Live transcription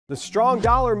The strong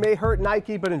dollar may hurt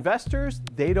Nike, but investors,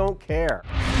 they don't care.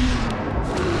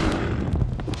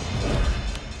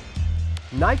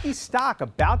 Nike stock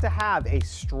about to have a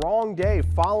strong day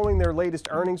following their latest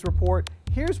earnings report.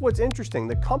 Here's what's interesting.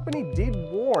 The company did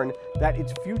warn that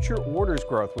its future orders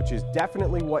growth, which is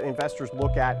definitely what investors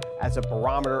look at as a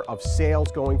barometer of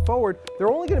sales going forward,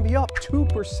 they're only going to be up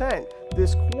 2%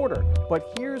 this quarter.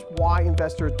 But here's why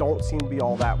investors don't seem to be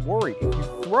all that worried. If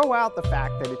you throw out the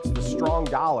fact that it's the strong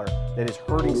dollar that is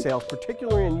hurting sales,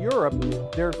 particularly in Europe,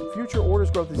 their future orders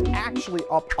growth is actually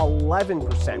up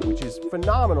 11%, which is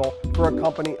phenomenal for a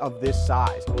company of this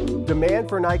size. Demand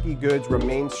for Nike goods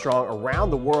remains strong around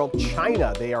the world.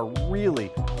 China, they are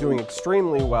really doing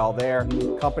extremely well there.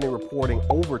 Company reporting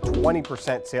over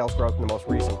 20% sales growth in the most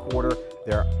recent quarter.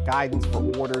 Their guidance for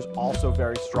orders also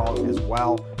very strong as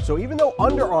well. So even though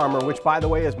Under Armour, which by the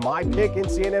way is my pick in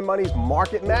CNN Money's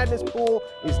Market Madness pool,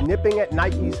 is nipping at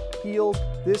Nike's heels,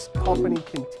 this company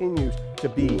continues to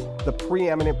be the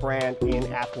preeminent brand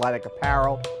in athletic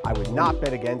apparel. I would not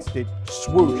bet against it.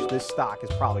 Swoosh, this stock is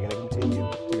probably going to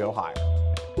continue to go higher.